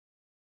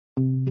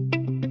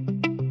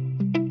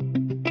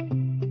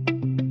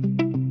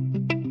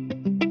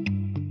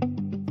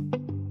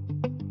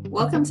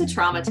Welcome to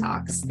Trauma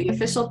Talks, the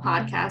official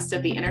podcast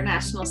of the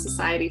International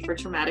Society for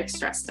Traumatic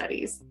Stress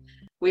Studies.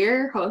 We're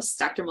your hosts,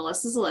 Dr.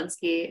 Melissa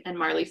Zielinski and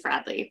Marley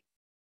Fraley.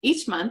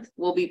 Each month,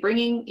 we'll be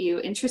bringing you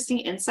interesting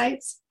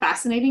insights,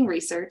 fascinating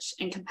research,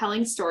 and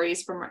compelling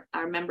stories from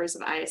our members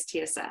of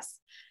ISTSS.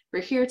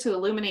 We're here to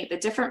illuminate the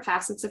different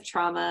facets of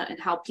trauma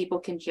and how people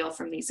can heal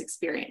from these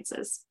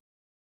experiences.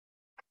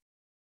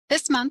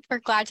 This month, we're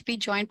glad to be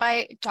joined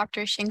by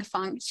Dr.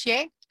 Hsing-Fang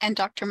Hsieh and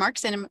Dr. Marc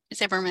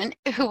Zimmerman,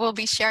 who will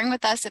be sharing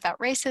with us about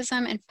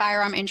racism and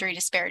firearm injury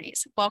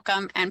disparities.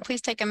 Welcome, and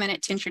please take a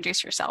minute to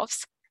introduce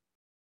yourselves.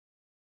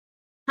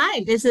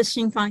 Hi, this is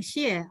Hsing-Fang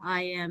Hsieh.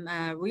 I am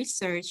a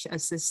research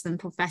assistant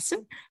professor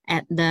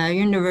at the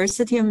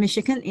University of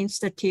Michigan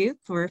Institute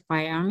for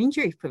Firearm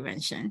Injury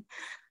Prevention.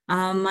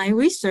 My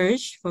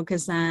research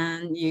focuses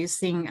on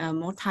using a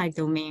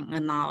multi-domain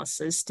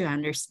analysis to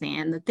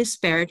understand the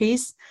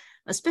disparities,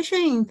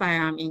 especially in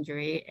firearm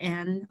injury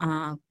and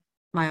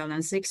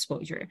violence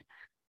exposure,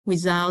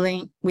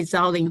 resulting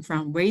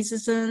from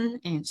racism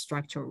and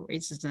structural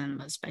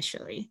racism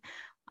especially.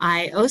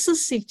 I also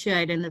seek to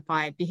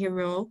identify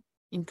behavioral,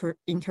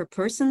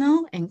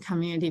 interpersonal, and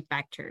community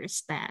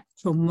factors that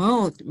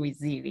promote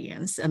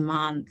resilience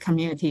among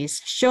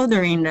communities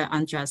shouldering the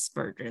unjust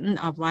burden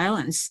of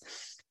violence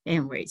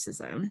and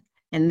racism,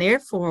 and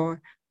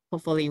therefore,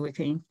 hopefully we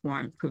can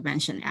inform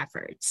prevention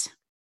efforts.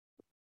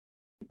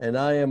 And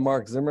I am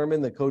Marc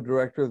Zimmerman, the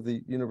co-director of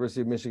the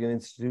University of Michigan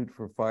Institute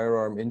for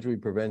Firearm Injury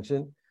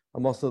Prevention.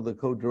 I'm also the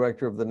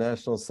co-director of the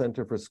National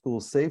Center for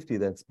School Safety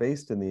that's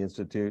based in the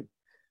Institute.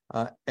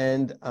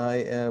 And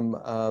I am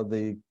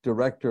the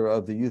director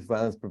of the Youth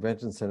Violence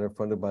Prevention Center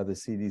funded by the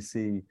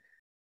CDC.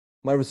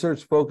 My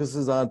research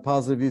focuses on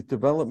positive youth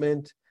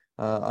development.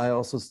 I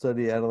also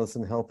study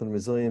adolescent health and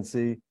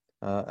resiliency,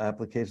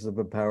 applications of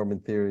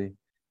empowerment theory.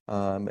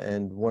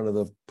 And one of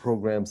the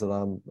programs that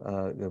I'm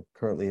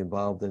currently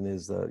involved in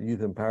is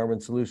Youth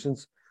Empowerment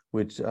Solutions,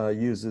 which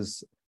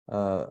uses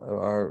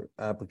our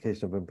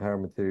application of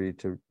empowerment theory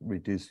to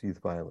reduce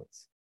youth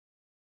violence.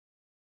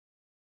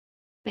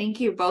 Thank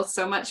you both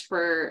so much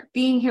for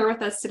being here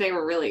with us today.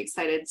 We're really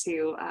excited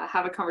to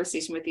have a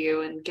conversation with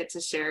you and get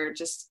to share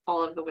just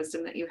all of the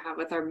wisdom that you have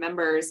with our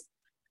members.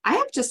 I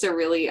have just a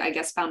really,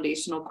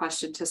 foundational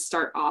question to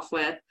start off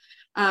with.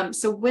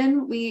 So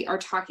when we are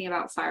talking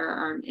about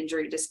firearm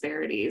injury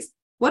disparities,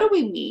 what do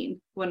we mean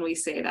when we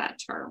say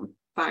that term,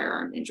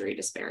 firearm injury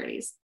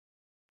disparities?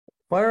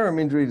 Firearm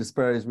injury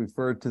disparities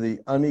refer to the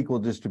unequal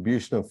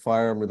distribution of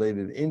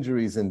firearm-related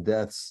injuries and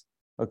deaths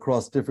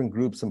across different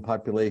groups and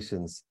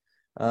populations.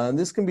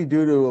 This can be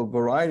due to a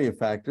variety of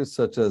factors,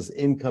 such as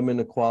income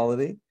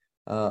inequality,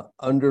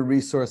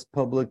 under-resourced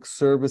public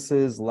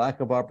services, lack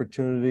of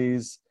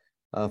opportunities,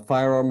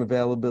 firearm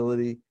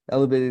availability,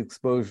 elevated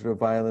exposure to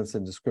violence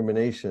and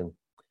discrimination.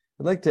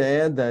 I'd like to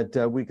add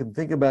that we can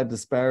think about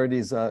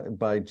disparities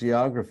by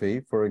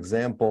geography. For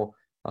example,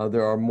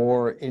 there are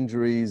more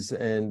injuries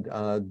and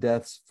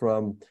deaths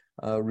from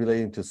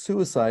relating to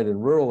suicide in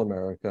rural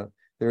America.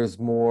 There's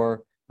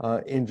more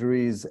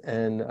injuries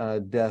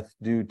and death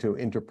due to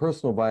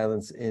interpersonal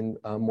violence in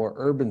more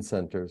urban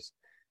centers.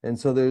 And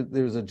so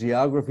there's a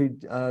geography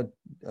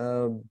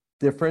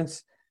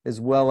difference as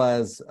well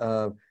as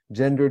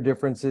gender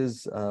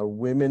differences.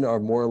 Women are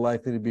more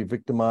likely to be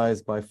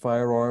victimized by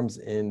firearms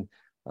in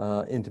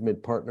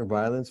intimate partner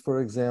violence,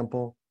 for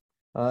example.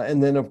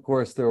 And then, of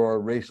course, there are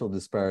racial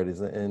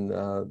disparities, and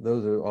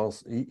those are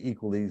also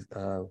equally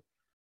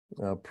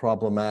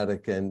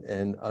problematic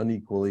and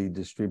unequally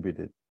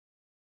distributed.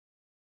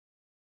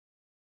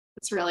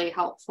 It's really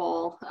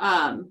helpful.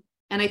 And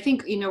I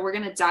think, we're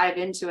going to dive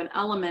into an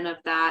element of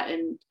that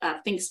and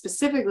think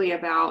specifically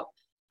about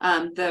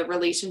the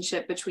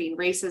relationship between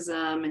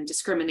racism and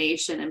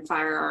discrimination and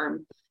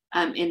firearm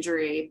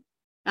injury.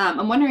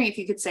 I'm wondering if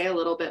you could say a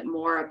little bit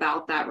more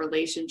about that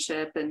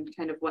relationship and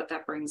kind of what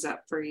that brings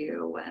up for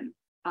you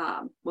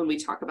when we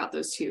talk about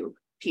those two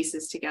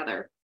pieces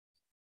together.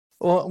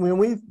 Well, when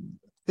we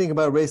think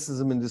about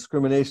racism and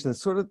discrimination,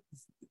 it's sort of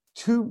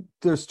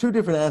there's two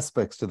different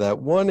aspects to that.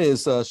 One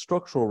is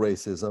structural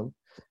racism,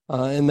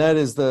 and that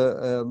is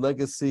the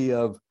legacy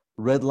of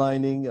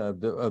redlining,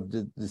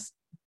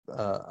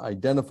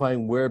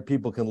 identifying where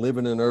people can live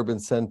in an urban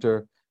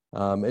center,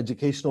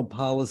 educational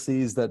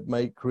policies that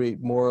might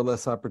create more or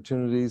less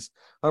opportunity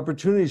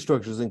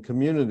structures in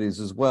communities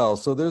as well.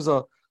 So there's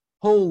a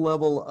whole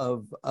level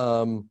of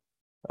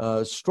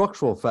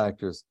structural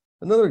factors.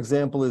 Another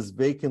example is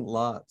vacant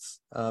lots.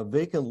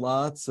 Vacant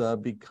lots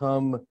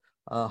become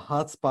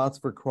hotspots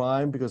for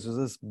crime because there's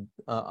this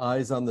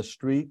eyes on the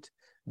street.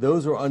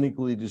 Those are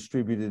unequally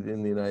distributed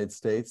in the United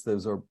States.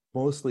 Those are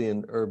mostly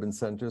in urban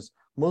centers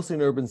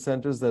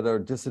that are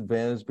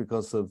disadvantaged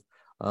because of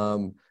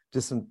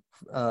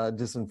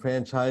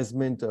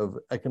disenfranchisement of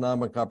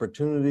economic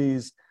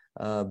opportunities,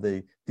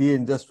 the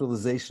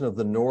deindustrialization of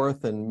the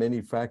North and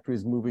many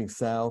factories moving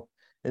south.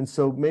 And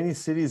so many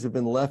cities have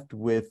been left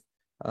with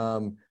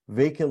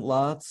vacant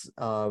lots,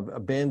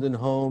 abandoned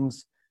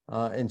homes,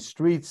 and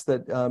streets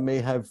that may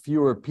have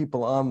fewer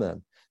people on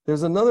them.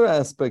 there's another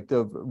aspect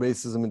of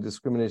racism and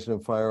discrimination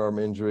and firearm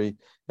injury,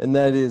 and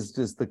that is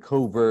just the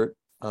covert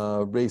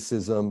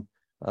racism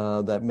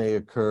that may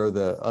occur,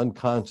 the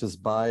unconscious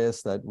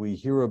bias that we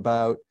hear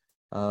about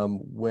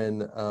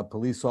when a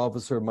police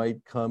officer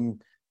might come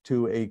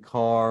to a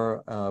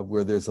car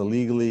where there's a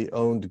legally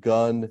owned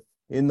gun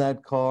in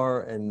that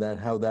car, and that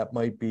how that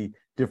might be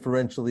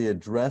differentially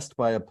addressed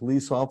by a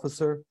police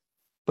officer.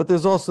 But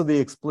there's also the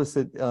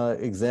explicit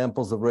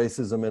examples of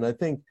racism, and I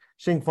think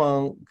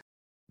Hsing-Fang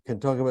can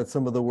talk about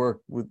some of the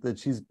work that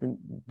she's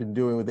been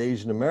doing with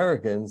Asian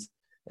Americans,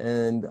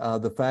 and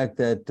the fact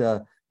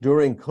that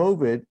during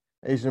COVID,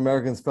 Asian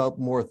Americans felt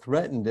more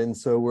threatened, and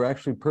so we're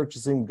actually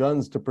purchasing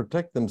guns to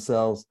protect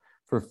themselves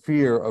for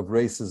fear of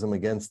racism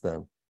against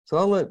them. So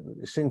I'll let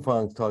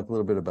Hsing-Fang talk a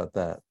little bit about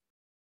that.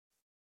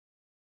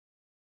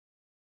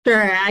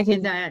 Sure, I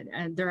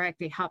can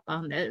directly hop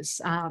on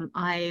this.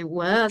 I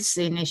was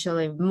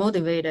initially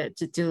motivated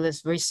to do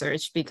this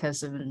research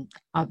because of an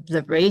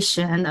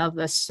observation of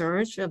the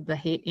surge of the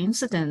hate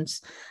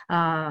incidents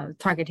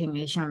targeting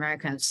Asian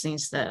Americans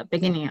since the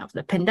beginning of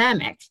the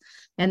pandemic.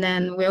 And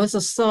then we also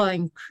saw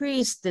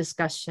increased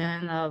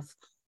discussion of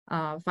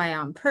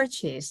firearm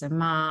purchase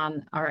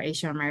among our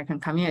Asian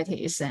American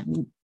communities,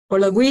 and for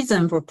the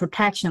reason for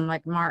protection,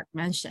 like Marc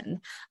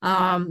mentioned.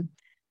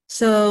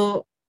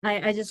 So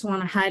I just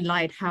want to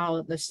highlight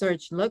how the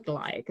surge looked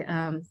like.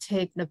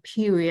 Take the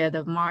period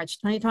of March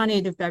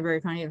 2020 to February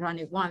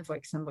 2021, for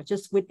example.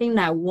 Just within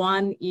that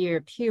 1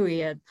 year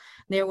period,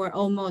 there were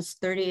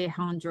almost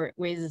 3,800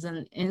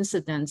 racism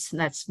incidents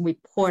that's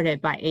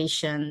reported by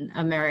Asian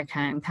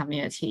American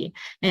community.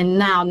 And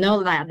now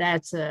know that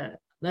that's a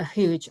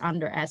huge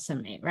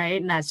underestimate,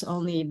 right? And that's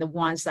only the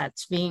ones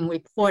that's being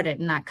reported,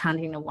 not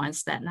counting the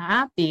ones that are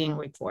not being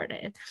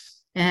reported.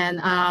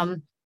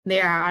 And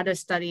there are other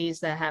studies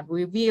that have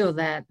revealed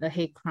that the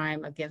hate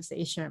crime against the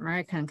Asian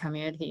American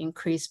community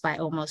increased by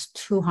almost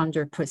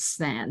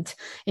 200%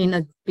 in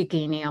the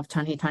beginning of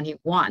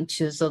 2021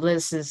 too. So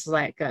this is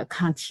like a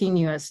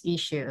continuous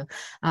issue.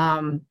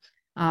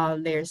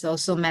 There's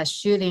also mass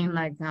shooting,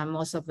 like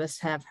most of us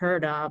have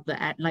heard of, the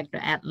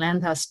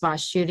Atlanta spot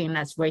shooting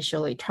that's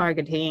racially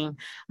targeting,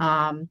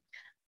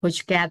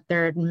 which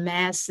gathered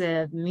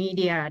massive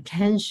media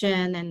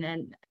attention, and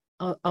then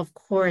of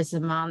course,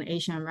 among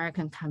Asian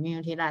American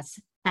community, that's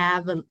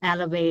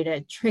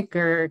elevated,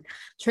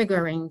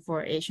 triggering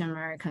for Asian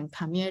American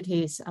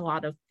communities, a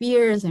lot of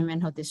fears and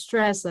mental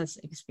distress that's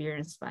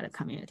experienced by the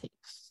community.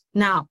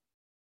 Now,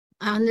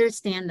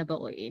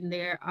 understandably,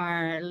 there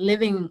are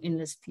living in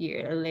this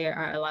fear. There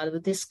are a lot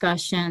of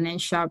discussion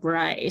and sharp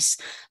rise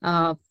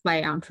of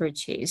firearm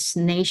purchase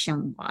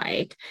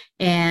nationwide,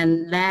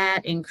 and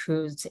that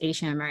includes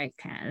Asian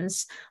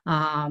Americans.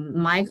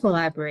 My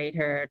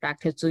collaborator,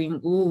 Dr.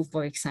 Zuying Wu,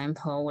 for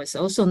example, was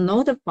also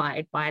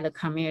notified by the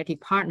community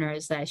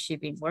partners that she'd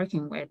been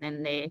working with,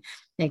 and they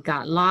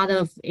got a lot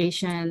of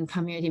Asian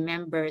community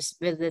members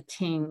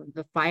visiting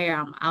the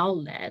firearm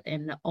outlet,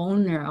 and the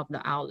owner of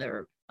the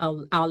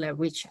outlet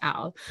reach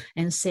out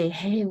and say,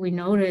 hey, we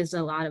noticed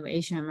a lot of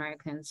Asian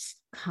Americans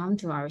come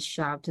to our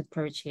shop to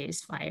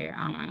purchase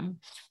firearm.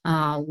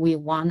 We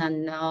want to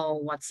know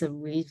what's the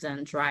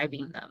reason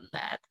driving them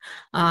that.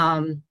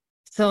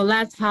 So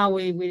that's how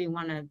we really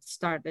want to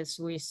start this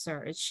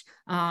research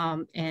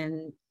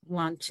and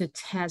want to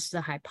test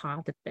the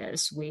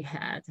hypothesis we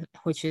had,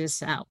 which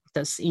is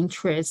this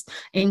increased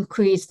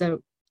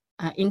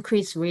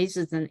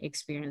racism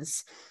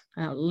experience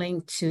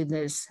linked to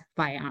this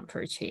firearm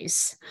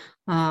purchase.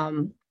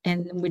 And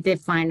we did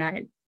find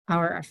out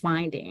our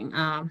finding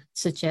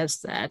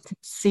suggests that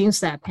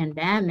since that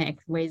pandemic,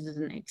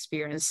 racism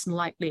experience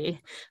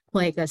likely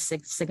played a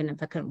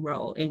significant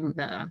role in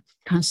the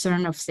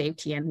concern of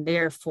safety and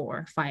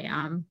therefore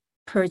firearm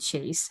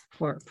purchase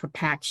for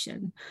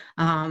protection.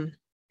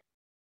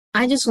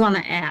 I just want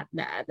to add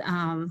that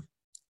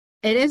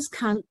it is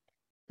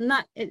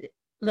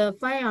the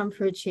firearm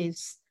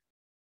purchase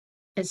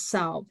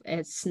itself,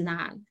 it's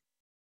not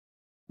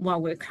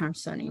what we're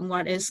concerning.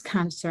 What is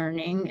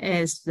concerning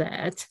is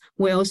that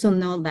we also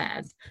know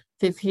that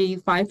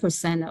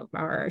 55% of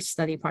our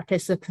study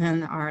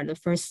participants are the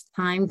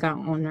first-time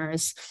gun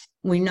owners.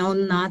 We know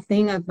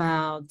nothing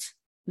about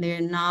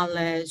their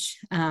knowledge,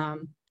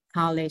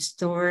 how they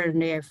store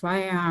their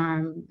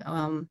firearm.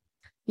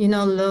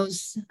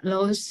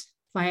 Those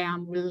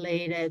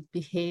firearm-related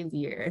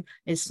behavior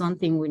is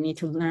something we need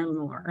to learn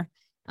more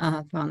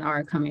from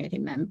our community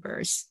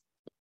members.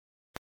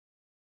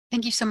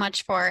 Thank you so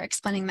much for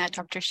explaining that,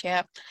 Dr.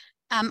 Hsieh.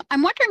 I'm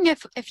wondering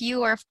if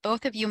you or if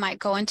both of you might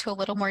go into a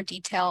little more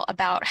detail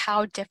about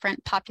how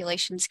different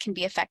populations can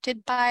be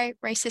affected by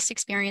racist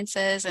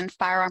experiences and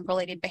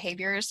firearm-related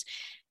behaviors,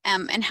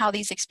 and how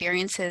these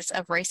experiences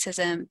of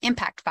racism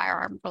impact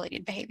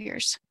firearm-related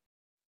behaviors.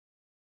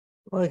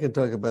 Well, I can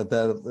talk about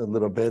that a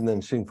little bit, and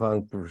then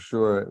Hsing-Fang for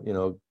sure,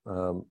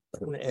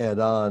 add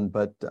on.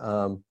 But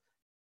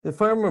the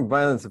firearm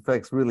violence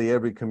affects really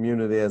every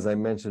community, as I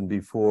mentioned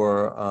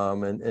before,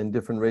 and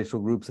different racial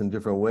groups in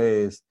different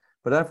ways.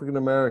 but African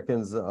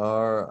Americans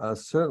are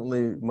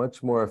certainly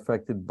much more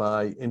affected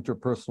by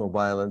interpersonal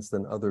violence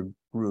than other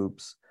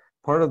groups.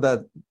 Part of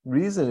that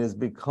reason is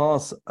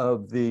because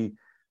of the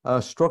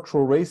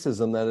structural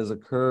racism that has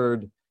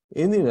occurred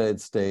in the United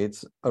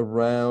States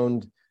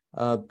around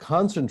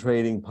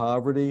concentrating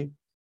poverty.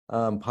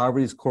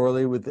 Poverty is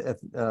correlated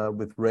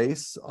with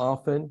race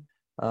often,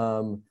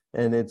 and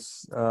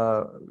it's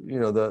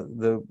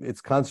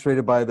it's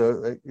concentrated by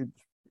the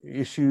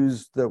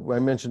issues that I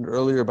mentioned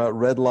earlier about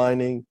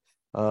redlining,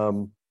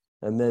 and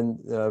then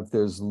if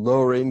there's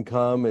lower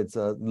income, it's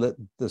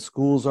the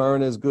schools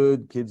aren't as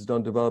good. Kids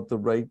don't develop the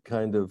right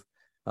kind of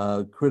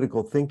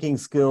critical thinking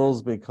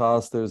skills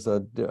because there's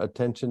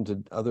attention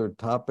to other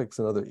topics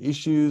and other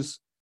issues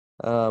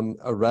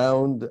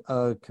around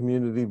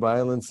community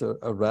violence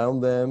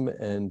around them,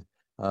 and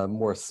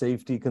more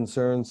safety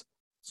concerns.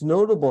 It's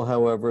notable,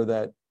 however,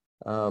 that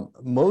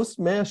most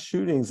mass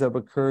shootings have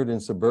occurred in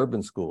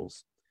suburban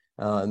schools,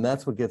 and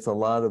that's what gets a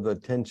lot of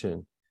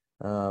attention.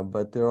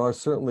 But there are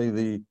certainly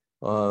the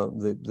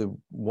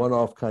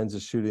one-off kinds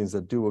of shootings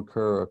that do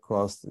occur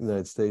across the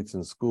United States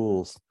in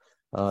schools,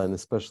 and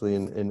especially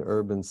in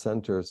urban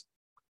centers.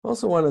 I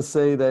also want to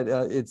say that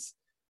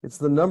it's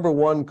the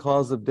 #1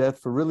 cause of death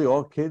for really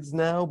all kids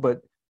now,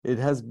 but it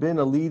has been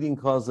a leading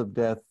cause of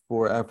death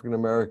for African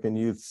American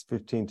youths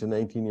 15 to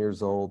 19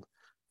 years old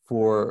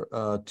for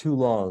too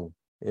long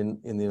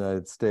in the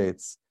United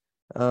States.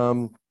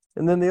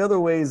 And then the other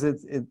ways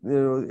it's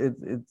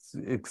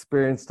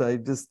experienced, I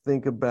just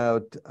think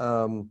about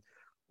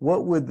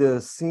what would the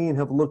scene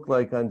have looked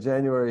like on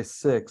January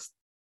 6th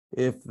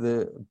if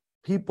the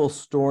people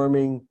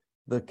storming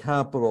the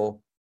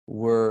Capitol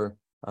were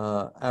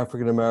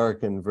African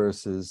American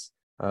versus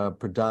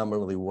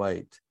predominantly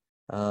white.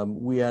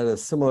 We had a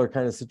similar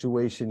kind of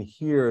situation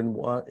here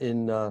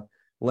in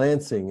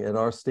Lansing at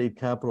our state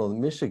capitol in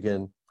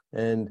Michigan,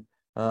 and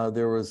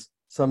there was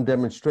some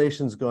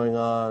demonstrations going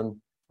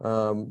on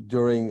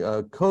during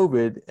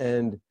COVID,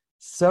 and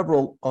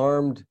several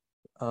armed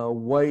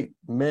white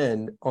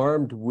men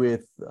armed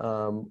with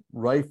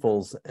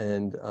rifles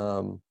and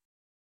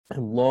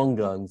long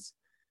guns,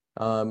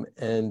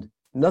 and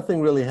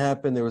nothing really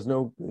happened. There was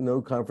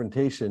no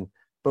confrontation,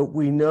 but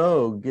we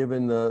know,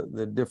 given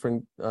the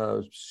different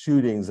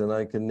shootings, and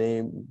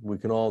we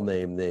can all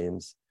name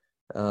names,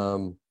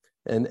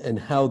 and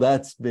how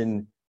that's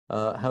been.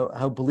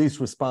 How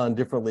police respond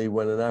differently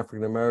when an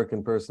African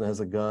American person has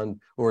a gun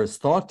or is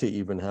thought to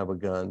even have a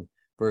gun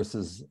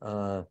versus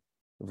a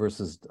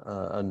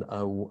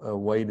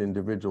white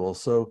individual.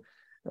 So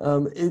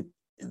and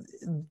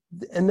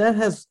that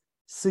has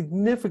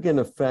significant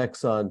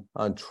effects on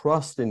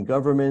trust in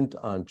government,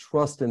 on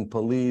trust in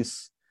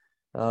police.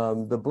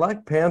 The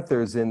Black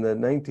Panthers in the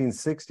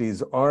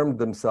 1960s armed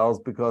themselves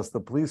because the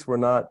police were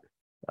not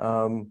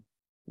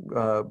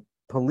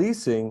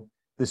policing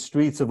the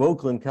streets of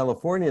Oakland,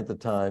 California at the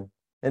time.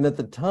 And at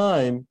the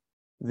time,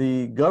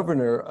 the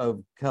governor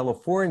of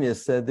California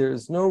said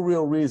there's no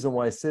real reason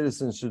why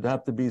citizens should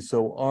have to be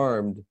so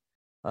armed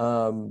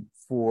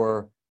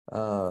for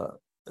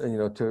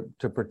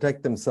to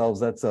protect themselves.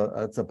 That's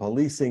a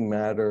policing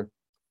matter,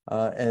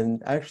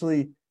 and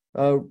actually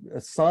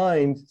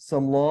signed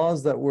some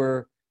laws that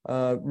were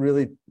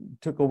really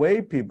took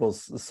away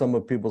some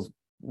of people's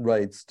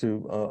rights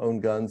to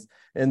own guns.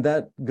 And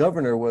that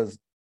governor was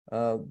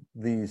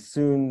the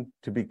soon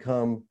to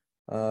become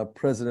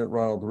President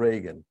Ronald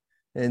Reagan.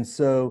 And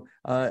so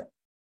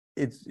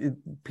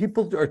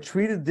people are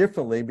treated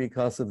differently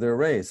because of their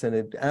race, and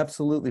it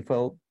absolutely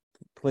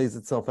plays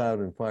itself out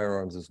in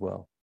firearms as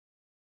well.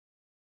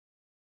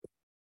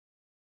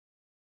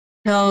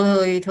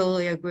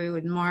 Totally agree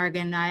with Marc.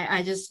 And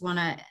I just want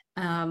to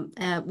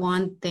add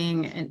one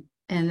thing,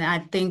 and I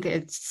think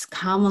it's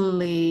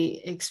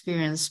commonly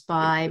experienced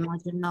by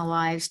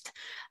marginalized,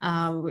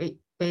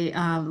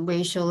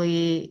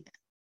 racially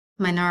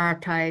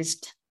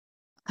minoritized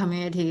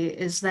community,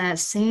 is that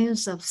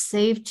sense of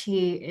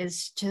safety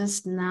is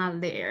just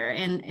not there.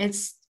 And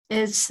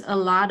it's a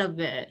lot of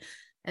it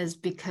is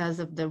because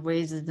of the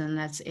racism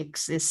that's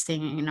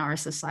existing in our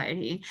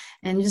society.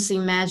 And just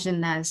imagine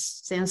that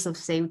sense of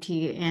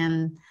safety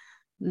and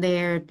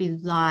their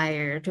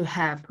desire to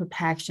have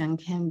protection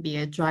can be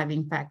a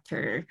driving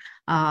factor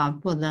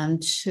for them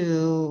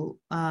to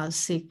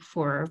seek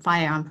for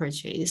firearm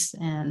purchase.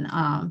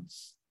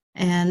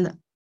 And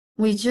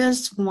we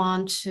just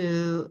want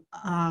to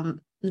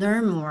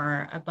learn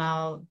more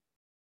about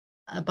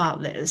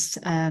this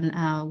and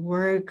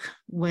work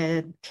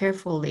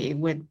carefully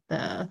with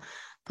the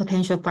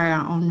potential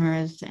firearm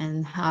owners,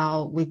 and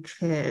how we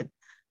could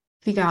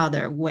figure out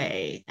their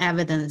way,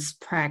 evidence,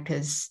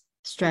 practice,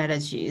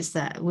 strategies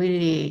that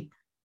really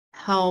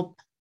help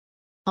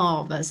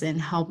all of us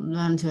and help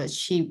them to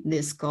achieve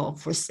this goal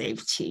for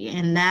safety.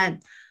 And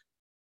that,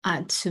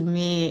 to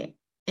me,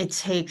 it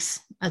takes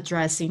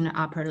addressing the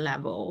upper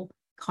level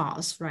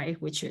cause,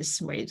 right, which is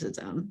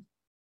racism.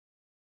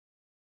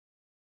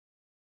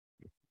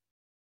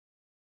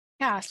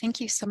 Yeah, thank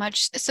you so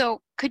much.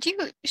 So could you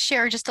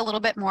share just a little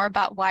bit more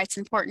about why it's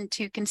important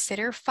to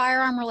consider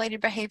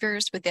firearm-related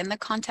behaviors within the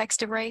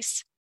context of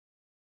race?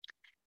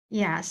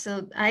 Yeah,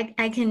 so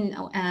I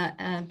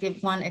can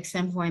give one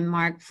example, and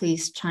Mark,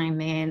 please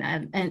chime in.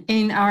 And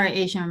in our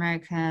Asian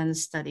American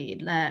study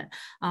that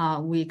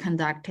we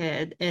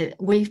conducted,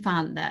 we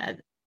found that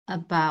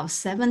about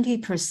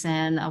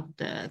 70% of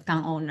the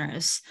gun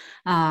owners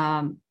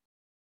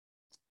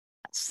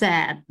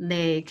said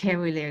they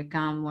carry their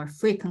gun more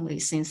frequently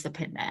since the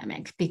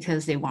pandemic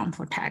because they want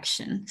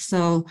protection.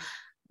 So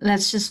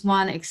that's just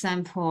one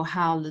example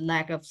how the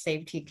lack of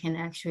safety can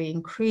actually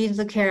increase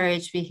the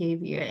carriage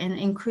behavior, and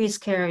increased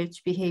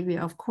carriage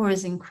behavior, of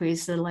course,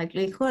 increase the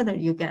likelihood that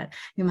you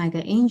might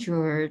get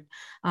injured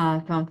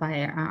from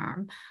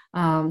firearm.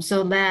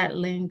 So that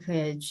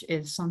linkage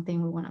is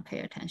something we want to pay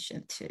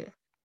attention to.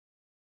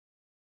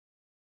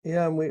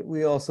 Yeah, and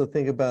we also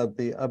think about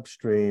the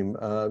upstream.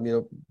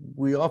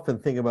 We often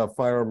think about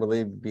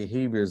firearm-related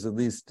behaviors, at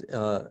least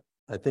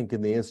I think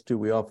in the Institute,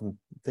 we often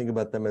think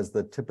about them as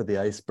the tip of the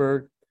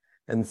iceberg,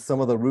 and some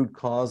of the root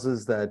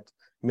causes that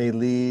may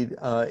lead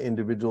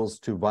individuals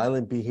to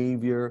violent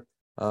behavior,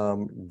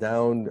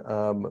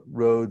 down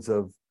roads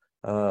of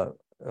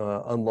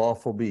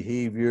unlawful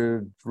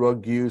behavior,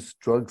 drug use,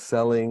 drug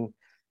selling.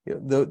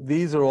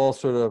 These are all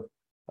sort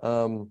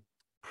of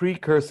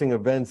precursing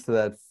events to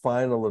that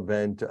final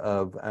event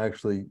of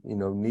actually,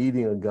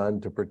 needing a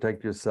gun to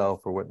protect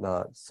yourself or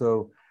whatnot.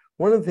 So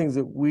one of the things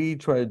that we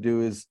try to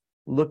do is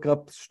look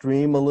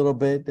upstream a little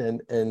bit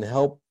and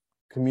help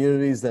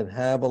communities that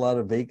have a lot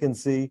of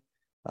vacancy,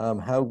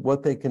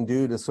 what they can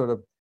do to sort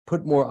of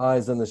put more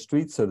eyes on the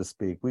street, so to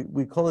speak.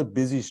 We call it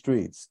busy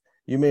streets.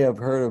 You may have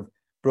heard of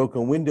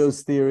broken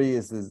windows theory,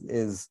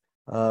 is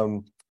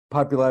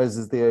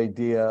popularizes the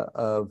idea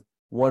of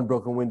one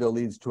broken window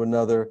leads to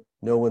another,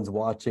 no one's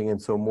watching,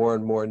 and so more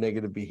and more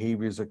negative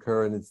behaviors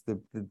occur, and it's the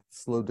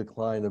slow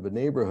decline of a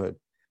neighborhood.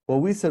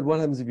 Well, we said, what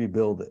happens if you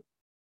build it?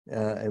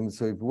 And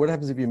so what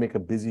happens if you make a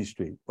busy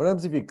street? What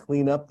happens if you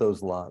clean up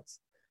those lots?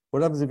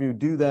 What happens if you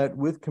do that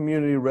with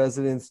community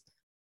residents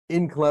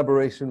in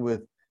collaboration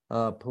with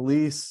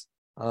police,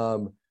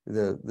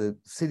 the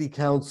city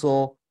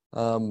council,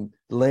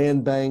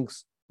 land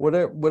banks,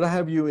 what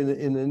have you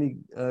in any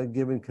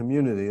given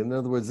community? In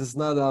other words, it's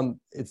not on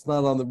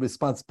the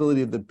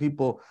responsibility of the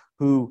people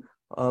who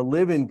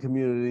live in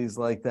communities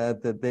like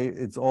that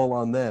it's all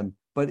on them,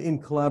 but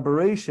in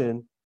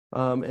collaboration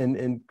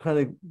and kind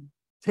of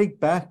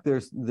take back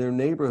their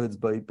neighborhoods,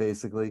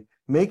 basically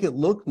make it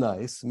look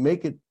nice,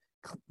 make it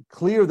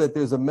clear that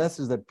there's a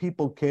message that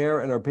people care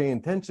and are paying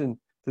attention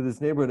to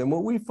this neighborhood. And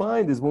what we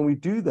find is when we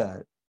do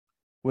that,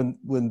 when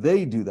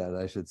they do that,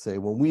 I should say,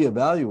 when we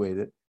evaluate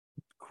it,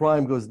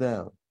 crime goes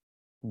down,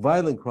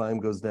 violent crime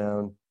goes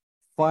down,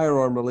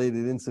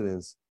 firearm-related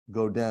incidents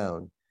go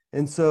down.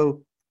 And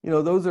so,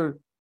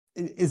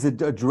 is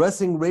it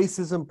addressing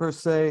racism per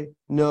se?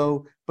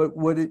 No, but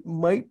what it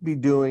might be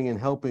doing and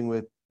helping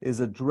with is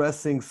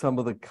addressing some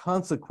of the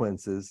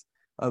consequences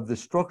of the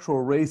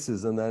structural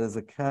racism that has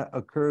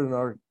occurred in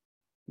our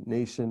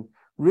nation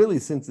really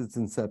since its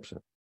inception.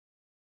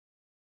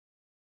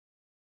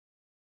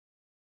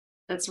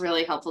 That's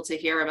really helpful to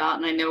hear about.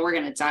 And I know we're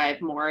going to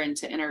dive more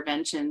into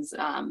interventions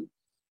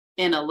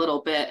in a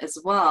little bit as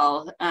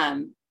well.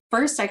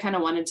 First, I kind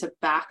of wanted to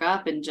back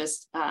up and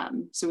just,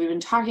 so we've been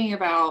talking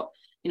about,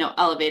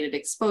 elevated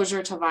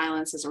exposure to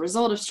violence as a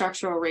result of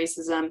structural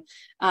racism.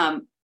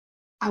 I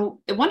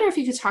wonder if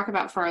you could talk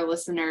about for our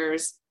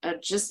listeners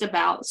just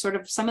about sort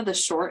of some of the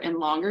short and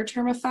longer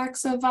term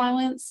effects of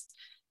violence,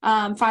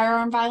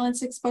 firearm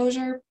violence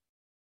exposure,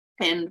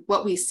 and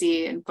what we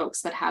see in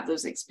folks that have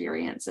those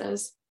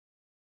experiences.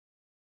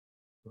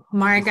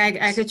 Mark,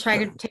 I could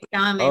try to take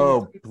on.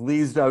 Oh,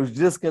 please. I was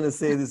just going to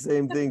say the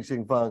same thing,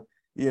 Hsing-Fang.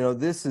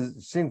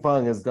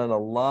 Hsing-Fang has done a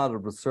lot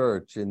of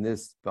research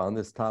on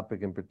this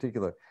topic in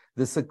particular.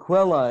 The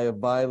sequelae of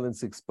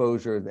violence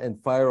exposure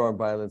and firearm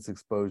violence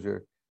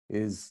exposure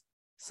is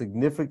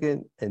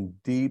significant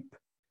and deep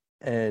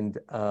and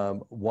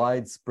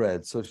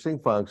widespread. So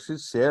Hsing-Fang, should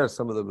share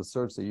some of the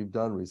research that you've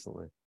done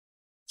recently.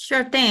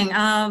 Sure thing.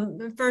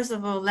 First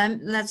of all,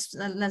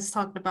 let's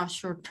talk about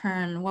short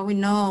term. What we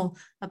know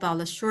about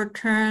the short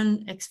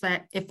term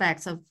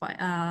effects of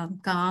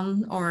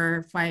gun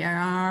or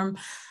firearm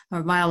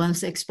or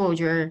violence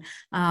exposure.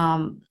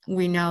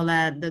 We know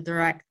that the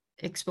direct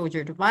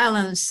exposure to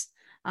violence,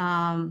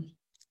 the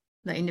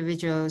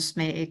individuals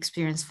may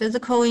experience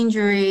physical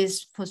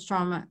injuries,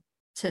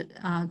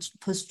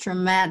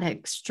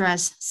 post-traumatic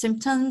stress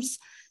symptoms,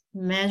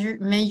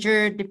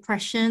 major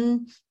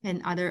depression, and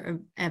other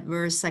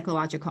adverse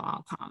psychological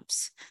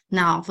outcomes.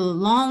 Now, for the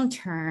long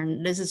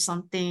term, this is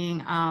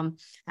something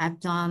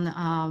I've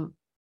done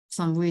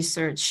some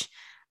research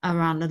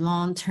around the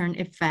long-term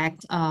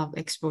effect of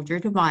exposure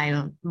to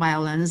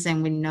violence,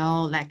 and we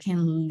know that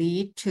can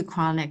lead to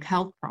chronic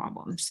health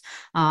problems.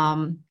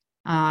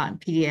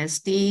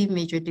 PTSD,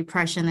 major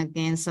depression,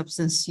 again,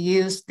 substance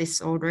use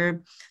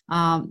disorder.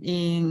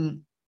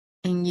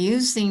 In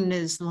using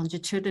this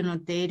longitudinal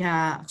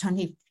data,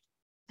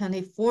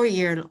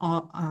 24-year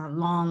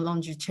long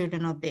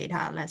longitudinal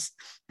data. That's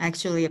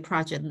actually a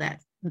project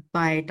that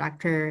by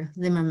Dr.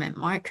 Zimmerman,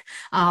 Marc.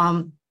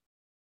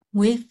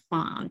 We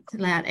found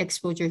that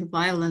exposure to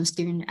violence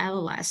during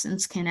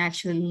adolescence can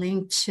actually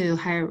link to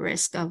higher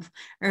risk of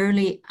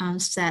early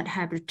onset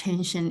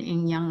hypertension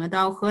in young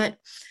adulthood.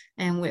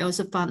 And we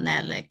also found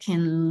that it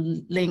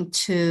can link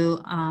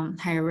to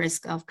higher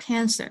risk of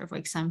cancer, for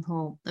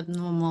example,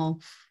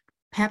 abnormal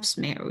pap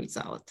smear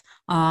result,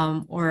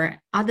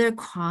 or other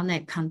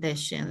chronic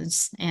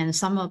conditions. And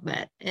some of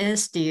it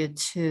is due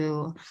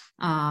to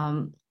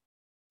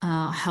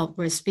health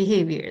risk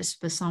behaviors,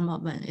 but some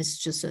of it is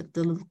just a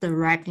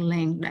direct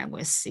link that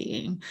we're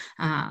seeing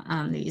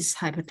on these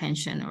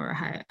hypertension or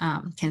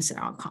cancer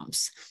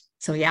outcomes.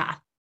 So yeah,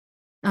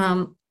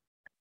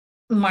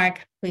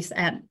 Marc, please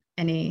add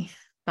any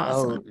thoughts?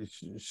 Oh,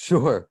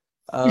 sure.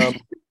 I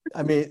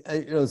mean,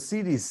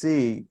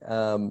 CDC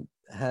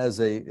has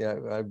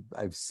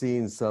I've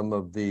seen some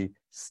of the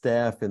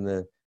staff in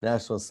the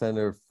National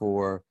Center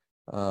for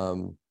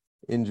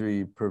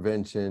Injury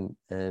Prevention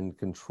and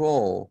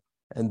Control,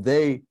 and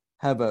they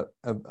have a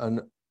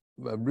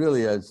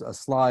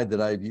slide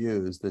that I've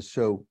used that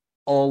show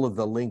all of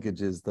the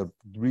linkages, the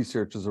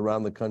researchers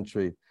around the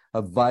country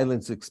of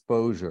violence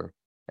exposure.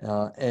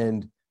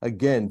 And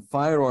again,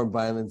 firearm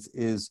violence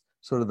is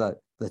sort of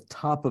the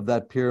top of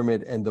that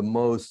pyramid and the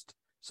most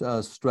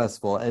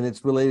stressful. And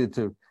it's related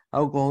to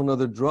alcohol and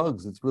other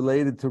drugs. It's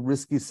related to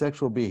risky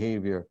sexual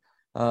behavior.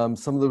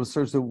 Some of the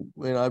research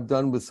that I've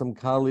done with some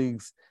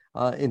colleagues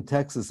in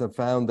Texas have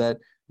found that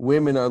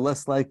women are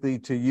less likely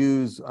to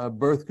use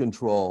birth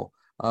control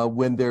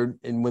when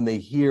they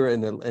hear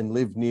and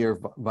live near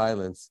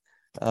violence.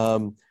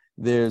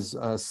 There's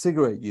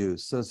cigarette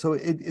use. So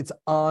it's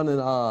on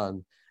and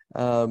on.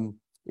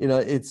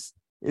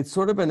 It's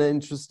sort of an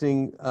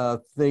interesting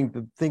thing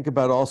to think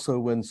about also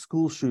when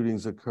school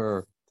shootings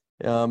occur.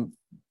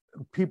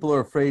 People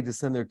are afraid to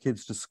send their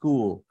kids to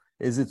school.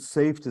 Is it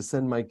safe to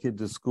send my kid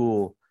to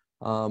school?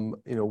 So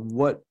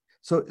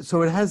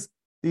it has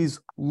these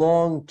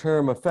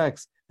long-term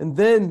effects. And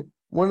then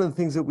one of the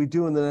things that we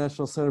do in the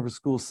National Center for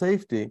School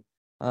Safety,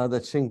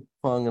 that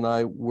Hsing-Fang and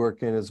I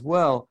work in as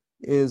well,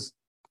 is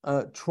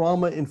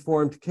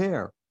trauma-informed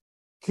care.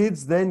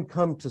 Kids then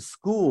come to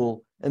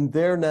school and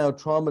they're now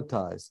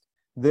traumatized.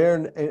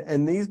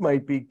 And these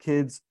might be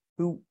kids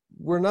who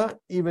were not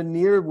even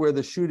near where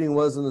the shooting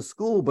was in the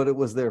school, but it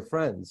was their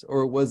friends,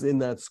 or it was in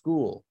that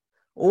school.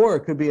 Or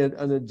it could be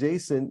an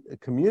adjacent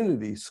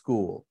community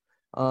school,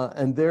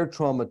 and they're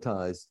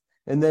traumatized.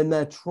 And then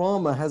that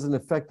trauma has an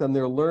effect on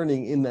their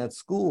learning in that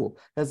school,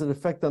 has an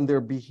effect on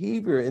their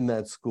behavior in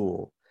that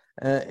school,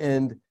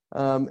 and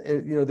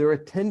their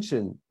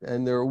attention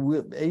and their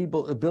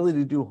ability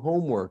to do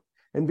homework,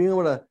 and being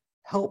able to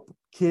help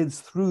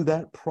kids through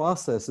that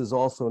process is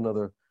also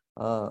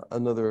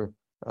another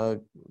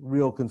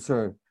real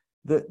concern.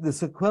 The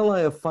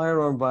sequelae of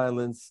firearm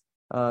violence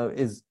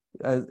is,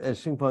 as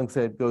Hsing-Fang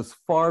said, goes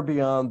far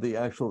beyond the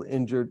actual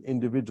injured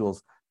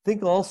individuals.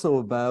 Think also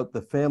about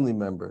the family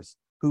members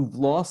who've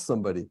lost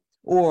somebody,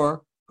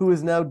 or who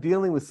is now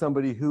dealing with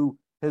somebody who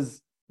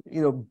has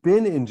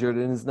been injured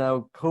and is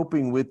now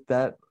coping with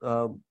that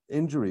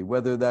injury,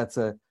 whether that's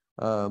a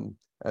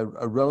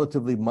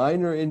relatively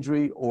minor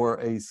injury or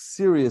a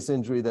serious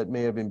injury that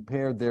may have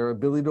impaired their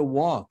ability to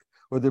walk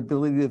or their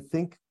ability to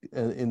think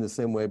in the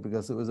same way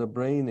because it was a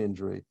brain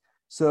injury.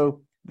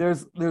 So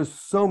there's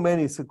so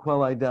many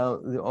sequelae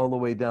all the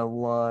way down the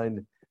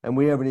line, and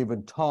we haven't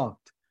even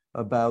talked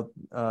about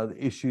the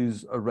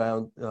issues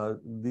around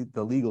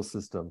the legal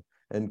system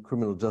and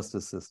criminal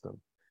justice system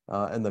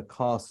and the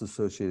costs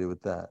associated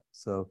with that.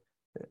 So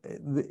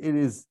it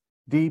is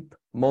deep,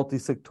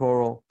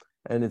 multi-sectoral,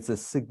 and it's a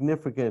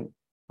significant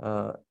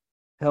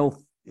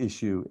health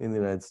issue in the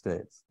United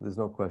States. There's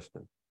no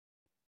question.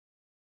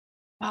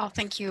 Well,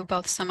 thank you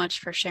both so much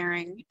for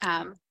sharing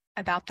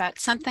about that.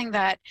 Something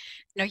that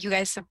you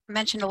guys have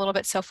mentioned a little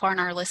bit so far, and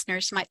our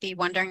listeners might be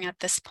wondering at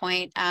this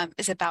point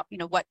is about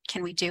what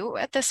can we do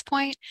at this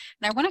point.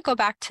 And I want to go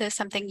back to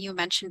something you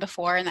mentioned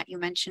before and that you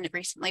mentioned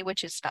recently,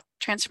 which is about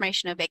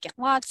transformation of vacant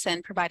lots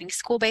and providing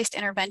school-based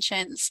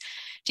interventions.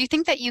 Do you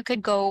think that you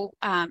could go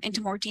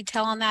into more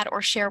detail on that,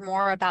 or share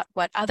more about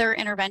what other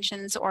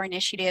interventions or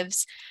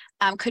initiatives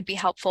could be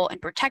helpful in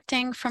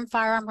protecting from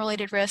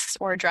firearm-related risks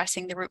or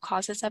addressing the root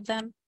causes of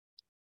them?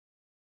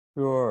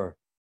 Sure.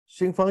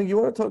 Hsing-Fang, you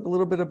want to talk a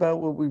little bit about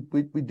what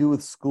we do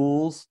with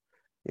schools?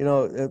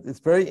 It's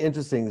very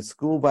interesting.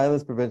 School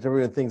violence prevention,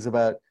 everyone thinks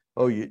about,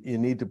 you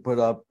need to put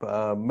up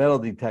metal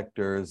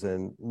detectors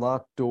and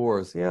locked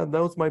doors. Yeah,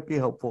 those might be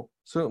helpful.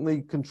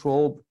 Certainly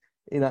controlled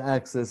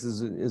access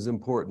is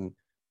important.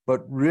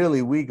 But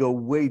really, we go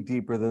way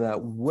deeper than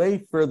that, way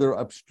further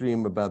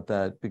upstream about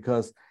that,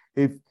 because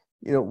if,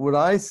 what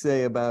I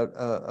say about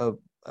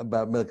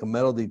like a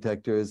metal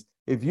detector is,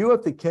 if you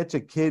have to catch a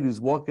kid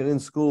who's walking in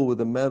school with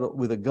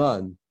a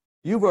gun,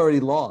 you've already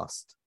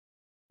lost.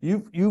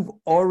 you've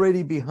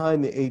already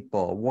behind the 8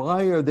 ball.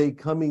 Why are they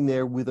coming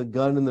there with a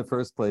gun in the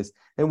first place?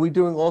 And we're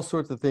doing all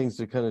sorts of things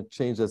to kind of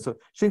change that. So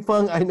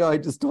Hsing-Fang, I know I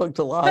just talked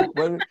a lot.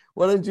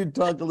 Why don't you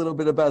talk a little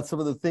bit about some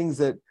of the things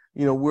that,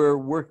 you know, we're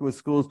working with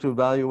schools to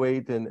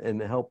evaluate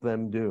and help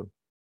them do?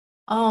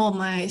 Oh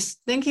my,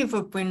 thank you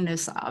for bringing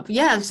this up.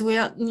 Yes, we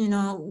are, you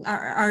know,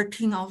 our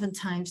team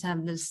oftentimes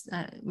have this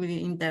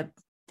really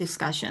in-depth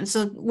discussion.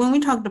 So when we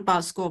talked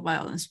about school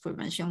violence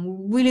prevention,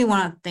 we really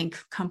want to think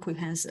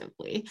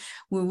comprehensively.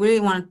 We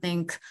really want to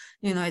think,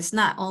 you know, it's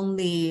not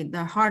only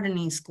the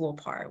hardening school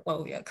part,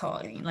 what we are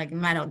calling like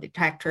metal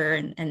detector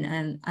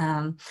and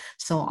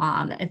so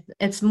on.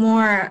 It's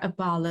more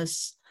about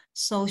this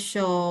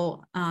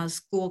social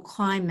school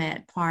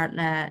climate part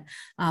that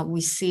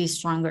we see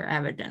stronger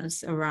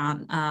evidence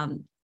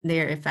around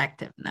their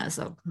effectiveness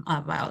of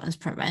violence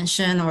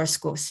prevention or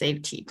school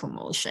safety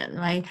promotion,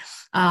 right?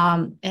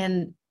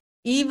 And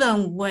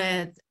even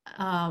with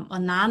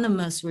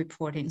anonymous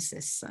reporting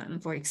system,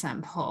 for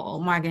example,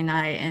 Mark and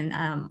I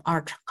and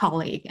our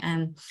colleague,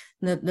 and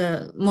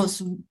the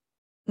most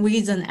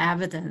recent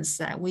evidence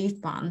that we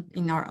found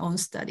in our own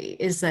study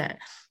is that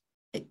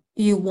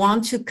you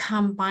want to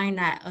combine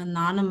that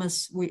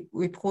anonymous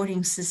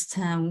reporting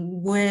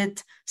system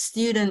with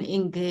student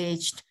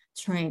engaged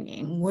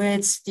training,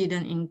 with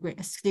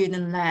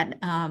student-led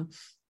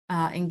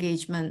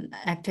engagement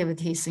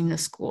activities in the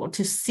school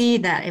to see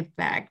that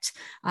effect,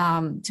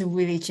 to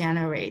really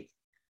generate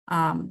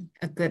a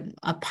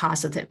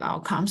positive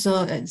outcome.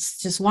 So it's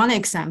just one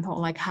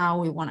example, like how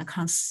we want to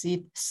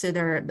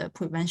consider the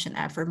prevention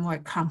effort more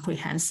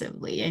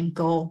comprehensively and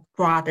go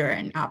broader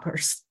and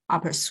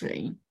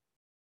upstream.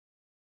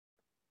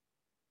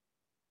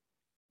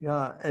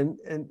 Yeah, and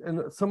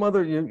some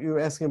other, you're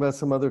asking about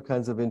some other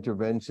kinds of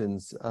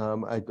interventions.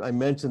 I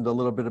mentioned a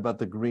little bit about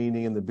the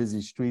greening and the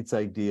busy streets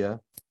idea,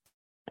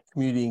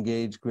 community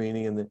engaged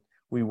greening, and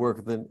we work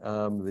with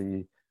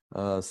the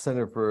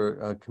Center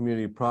for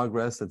Community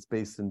Progress that's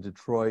based in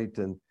Detroit,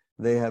 and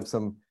they have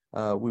some,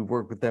 we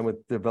work with them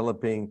with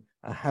developing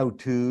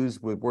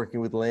how-tos, with working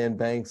with land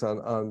banks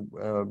on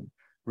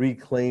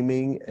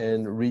reclaiming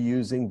and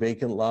reusing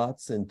vacant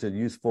lots into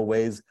useful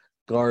ways,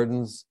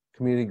 gardens,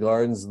 community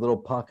gardens, little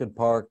pocket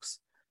parks,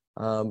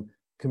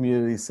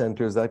 community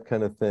centers, that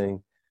kind of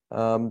thing.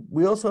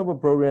 We also have a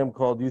program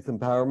called Youth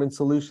Empowerment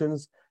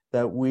Solutions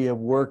that we have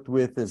worked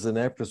with as an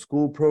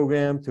after-school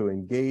program to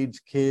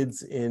engage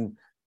kids in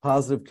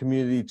positive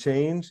community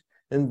change.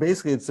 And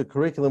basically, it's a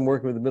curriculum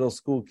working with the middle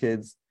school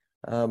kids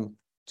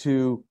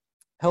to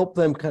help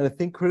them kind of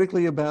think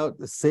critically about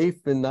the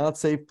safe and not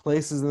safe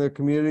places in their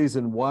communities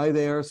and why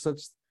they are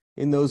such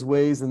in those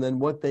ways, and then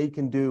what they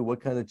can do,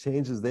 what kind of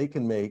changes they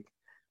can make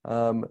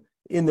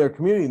in their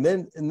community, and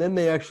then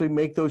they actually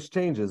make those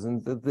changes.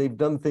 And that they've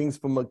done things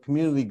from a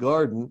community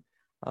garden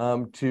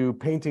to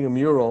painting a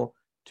mural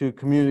to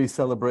community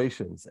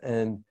celebrations.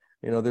 And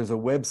you know, there's a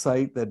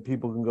website that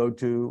people can go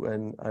to,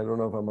 and I don't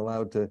know if I'm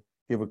allowed to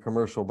give a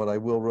commercial, but I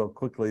will real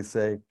quickly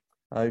say,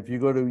 if you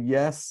go to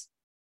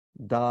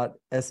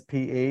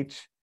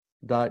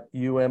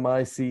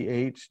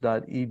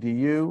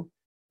yes.sph.umich.edu,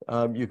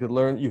 you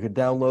could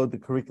download the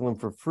curriculum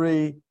for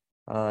free.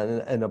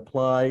 And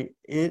apply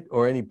it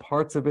or any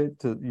parts of it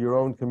to your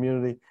own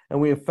community.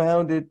 And we have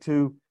found it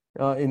to,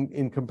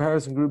 in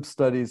comparison group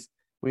studies,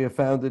 we have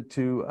found it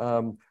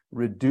to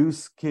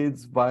reduce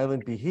kids'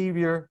 violent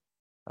behavior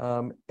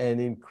and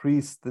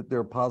increase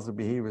their positive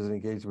behaviors and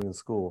engagement in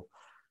school.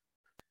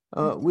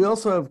 We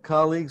also have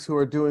colleagues who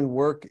are doing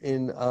work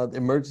in the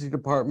emergency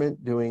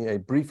department, doing a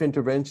brief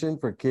intervention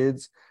for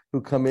kids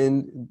who come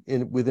in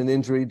with an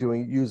injury,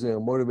 using a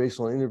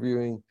motivational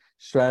interviewing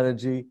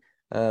strategy.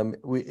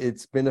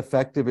 It's been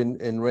effective in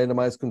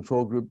randomized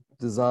control group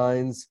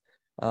designs,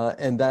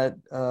 and that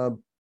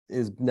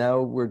is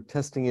now we're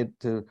testing it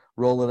to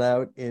roll it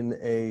out in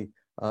the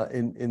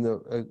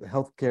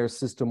healthcare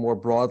system more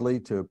broadly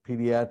to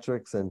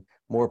pediatrics and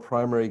more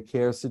primary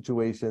care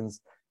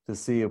situations to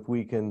see if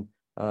we can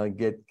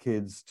get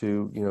kids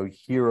to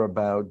hear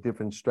about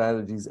different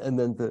strategies, and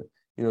then to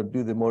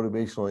do the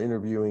motivational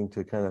interviewing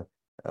to kind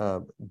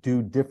of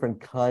do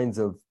different kinds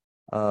of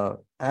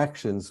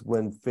actions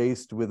when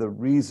faced with a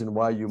reason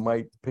why you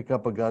might pick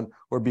up a gun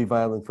or be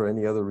violent for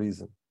any other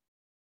reason.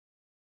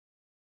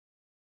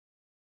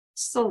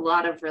 Just a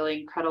lot of really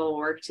incredible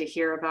work to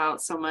hear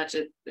about. So much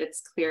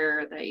it's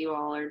clear that you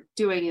all are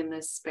doing in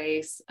this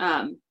space.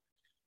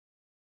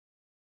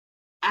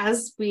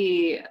 As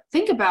we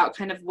think about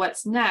kind of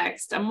what's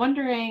next, I'm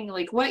wondering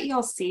like what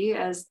y'all see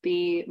as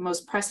the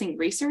most pressing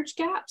research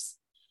gaps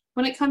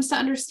when it comes to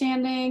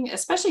understanding,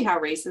 especially how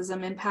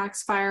racism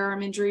impacts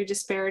firearm injury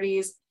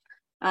disparities.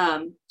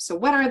 So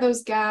what are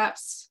those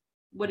gaps?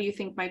 What do you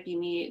think might be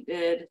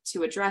needed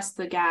to address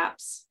the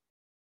gaps?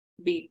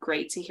 It'd be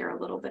great to hear a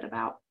little bit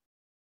about.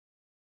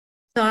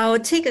 So I will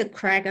take a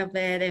crack of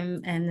it,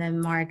 and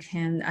then Mark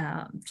can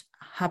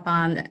hop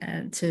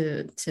on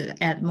to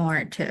add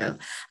more too.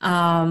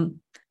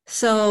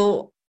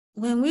 So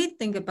when we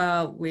think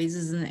about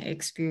racism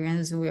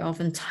experience, we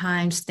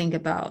oftentimes think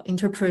about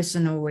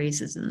interpersonal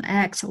racism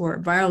acts or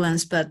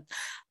violence, but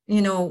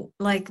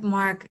like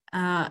Marc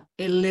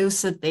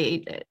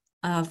elucidated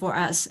for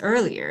us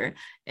earlier,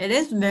 it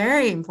is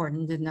very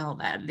important to know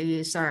that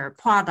these are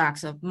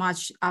products of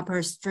much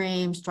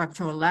upstream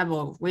structural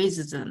level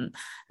racism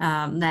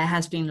that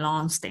has been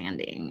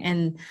longstanding,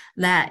 and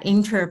that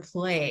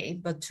interplay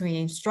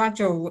between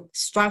structural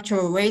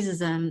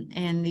racism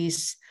and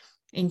these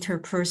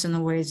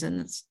interpersonal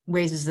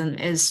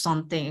racism is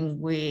something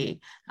we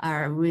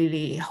are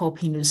really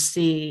hoping to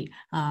see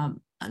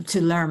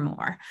to learn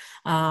more.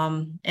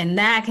 And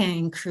that can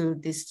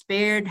include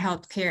disparate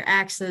healthcare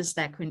access,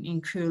 that could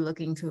include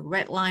looking to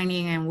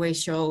redlining and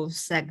racial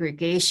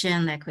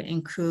segregation, that could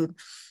include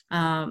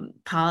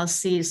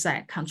policies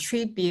that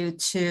contribute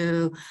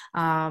to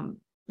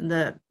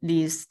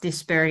these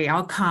disparity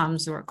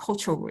outcomes or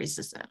cultural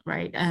racism,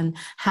 right? And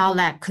how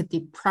that could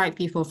deprive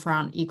people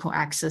from equal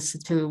access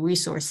to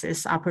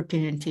resources,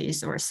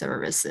 opportunities, or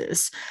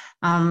services.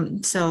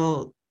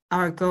 So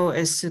our goal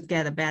is to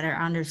get a better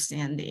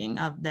understanding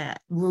of the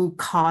root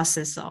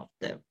causes of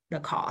the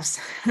cause,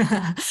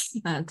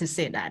 to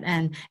say that.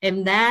 And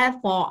if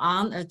that fall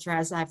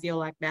unaddressed, I feel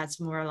like that's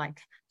more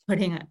like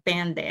putting a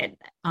Band-Aid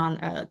on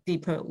a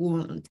deeper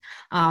wound.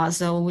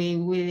 So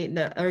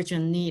the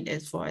urgent need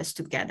is for us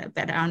to get a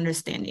better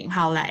understanding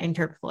how that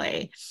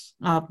interplay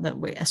of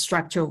the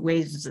structural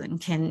racism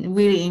can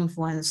really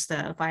influence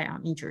the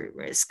firearm injury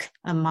risk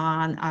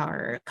among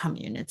our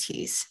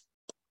communities.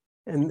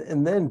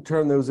 And then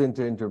turn those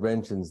into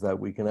interventions that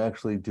we can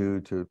actually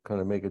do to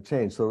kind of make a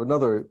change. So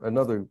another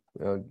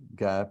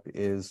gap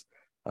is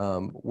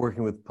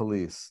working with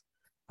police.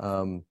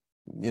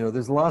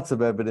 There's lots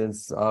of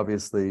evidence,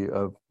 obviously,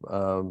 of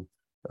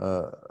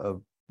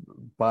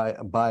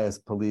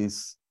biased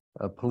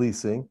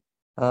policing,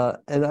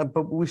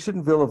 but we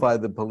shouldn't vilify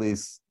the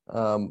police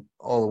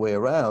all the way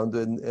around.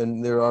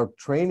 And there are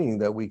training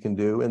that we can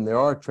do, and there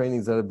are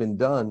trainings that have been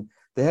done.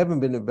 They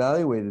haven't been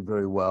evaluated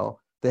very well.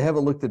 They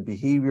haven't looked at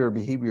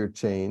behavior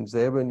change.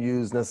 They haven't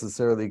used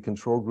necessarily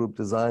control group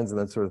designs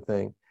and that sort of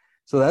thing.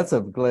 So that's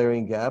a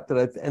glaring gap that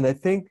I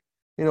think,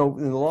 in the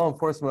law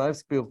enforcement I've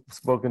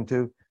spoken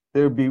to,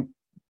 there'd be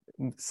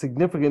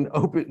significant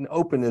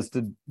openness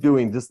to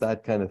doing just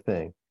that kind of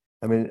thing.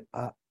 I mean,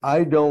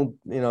 I don't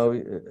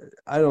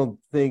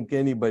think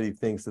anybody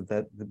thinks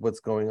that what's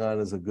going on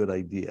is a good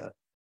idea.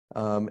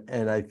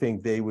 And I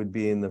think they would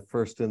be in the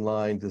first in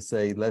line to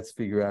say, let's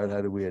figure out how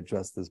do we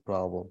address this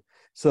problem.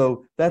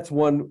 So that's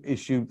one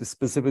issue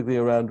specifically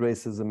around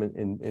racism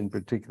in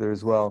particular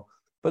as well.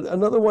 But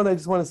another one I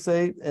just want to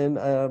say, and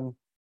I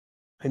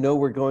know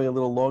we're going a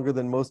little longer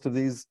than most of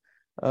these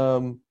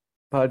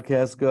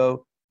podcasts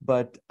go,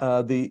 but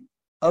the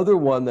other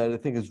one that I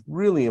think is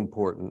really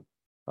important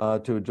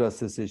to address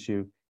this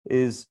issue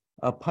is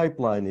a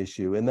pipeline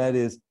issue. And that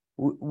is,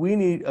 we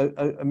need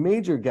a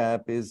major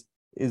gap is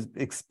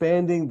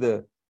expanding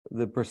the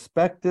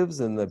perspectives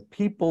and the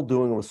people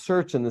doing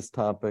research in this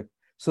topic,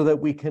 so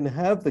that we can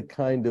have the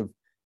kind of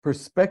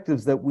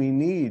perspectives that we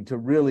need to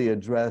really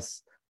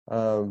address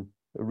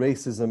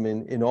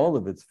racism in all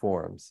of its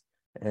forms.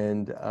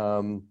 And,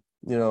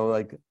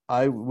 like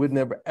I would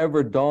never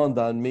ever dawned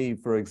on me,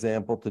 for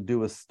example, to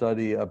do a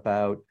study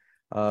about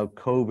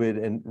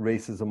COVID and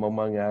racism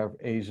among our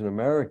Asian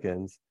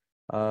Americans.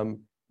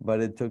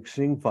 But it took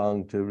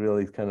Hsing-Fang to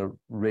really kind of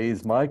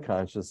raise my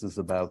consciousness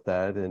about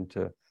that, and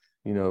to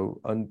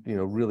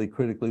really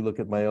critically look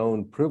at my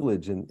own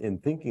privilege in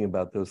thinking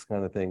about those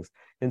kind of things.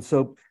 And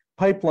so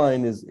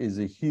pipeline is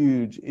a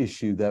huge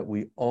issue that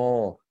we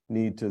all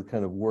need to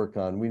kind of work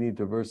on. We need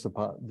to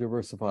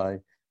diversify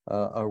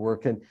our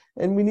work, and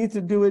we need to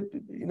do it,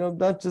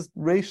 not just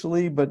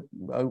racially, but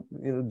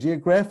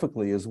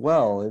geographically as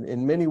well.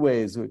 In many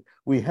ways,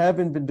 we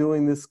haven't been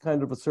doing this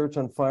kind of research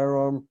on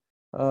firearm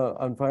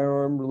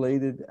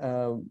related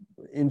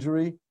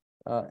injury.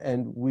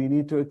 And we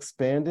need to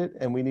expand it,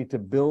 and we need to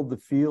build the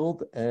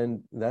field,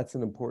 and that's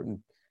an important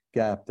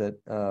gap that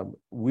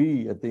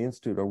we at the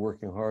Institute are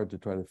working hard to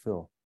try to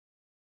fill.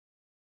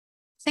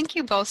 Thank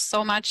you both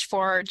so much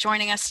for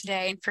joining us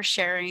today and for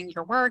sharing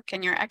your work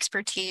and your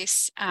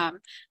expertise.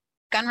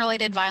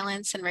 Gun-related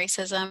violence and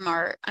racism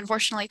are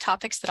unfortunately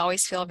topics that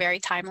always feel very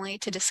timely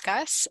to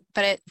discuss,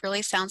 but it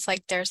really sounds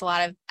like there's a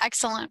lot of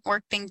excellent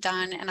work being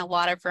done and a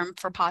lot of room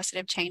for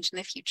positive change in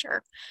the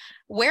future.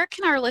 Where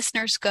can our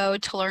listeners go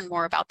to learn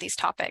more about these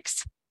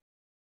topics?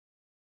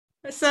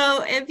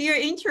 So if you're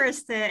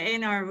interested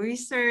in our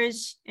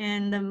research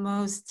and the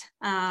most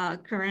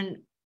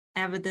current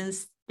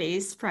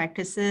evidence-based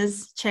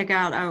practices, check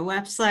out our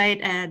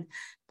website at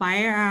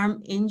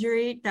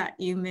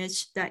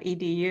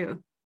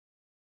firearminjury.umich.edu.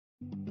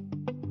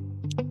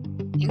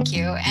 Thank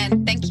you.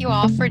 And thank you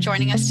all for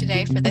joining us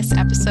today for this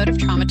episode of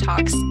Trauma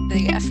Talks,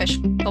 the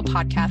official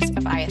podcast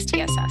of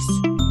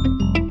ISTSS.